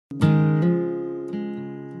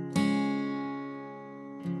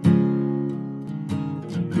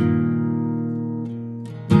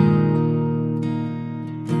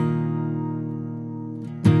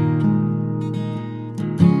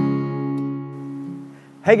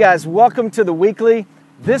Hey guys, welcome to the Weekly.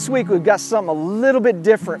 This week we've got something a little bit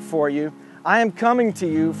different for you. I am coming to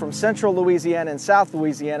you from Central Louisiana and South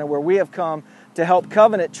Louisiana, where we have come to help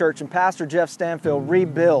Covenant Church and Pastor Jeff Stanfield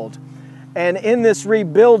rebuild. And in this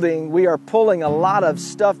rebuilding, we are pulling a lot of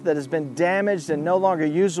stuff that has been damaged and no longer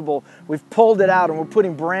usable. We've pulled it out and we're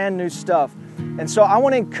putting brand new stuff. And so I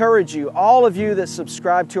want to encourage you, all of you that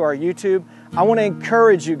subscribe to our YouTube, I want to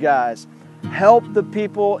encourage you guys, help the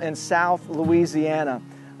people in South Louisiana.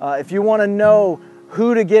 If you want to know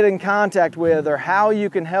who to get in contact with or how you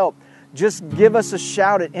can help, just give us a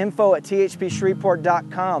shout at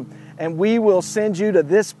info@thpshreveport.com and we will send you to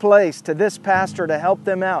this place, to this pastor to help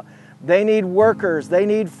them out. They need workers, they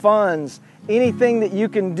need funds. Anything that you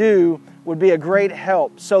can do would be a great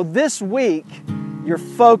help. So this week, your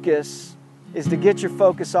focus is to get your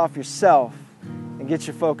focus off yourself and get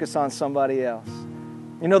your focus on somebody else.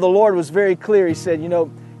 You know, the Lord was very clear. He said,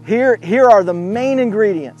 here are the main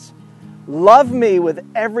ingredients. Love me with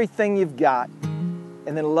everything you've got,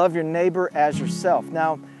 and then love your neighbor as yourself.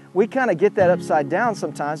 Now, we kind of get that upside down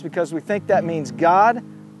sometimes because we think that means God,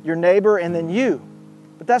 your neighbor, and then you.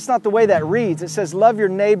 But that's not the way that reads. It says love your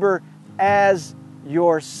neighbor as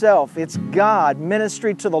yourself. It's God,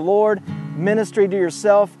 ministry to the Lord, ministry to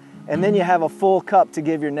yourself, and then you have a full cup to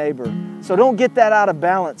give your neighbor. So don't get that out of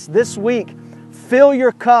balance. This week, fill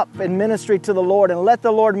your cup in ministry to the Lord and let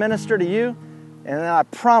the Lord minister to you. And then I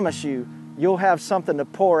promise you, you'll have something to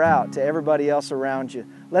pour out to everybody else around you.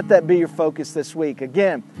 Let that be your focus this week.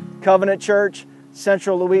 Again, Covenant Church,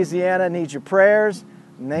 Central Louisiana needs your prayers,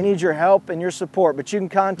 and they need your help and your support. But you can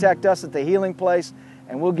contact us at the Healing Place,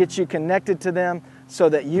 and we'll get you connected to them so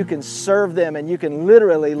that you can serve them and you can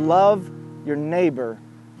literally love your neighbor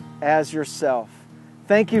as yourself.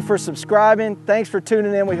 Thank you for subscribing. Thanks for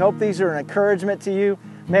tuning in. We hope these are an encouragement to you.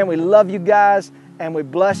 Man, we love you guys, and we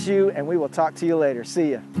bless you, and we will talk to you later.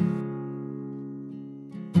 See ya.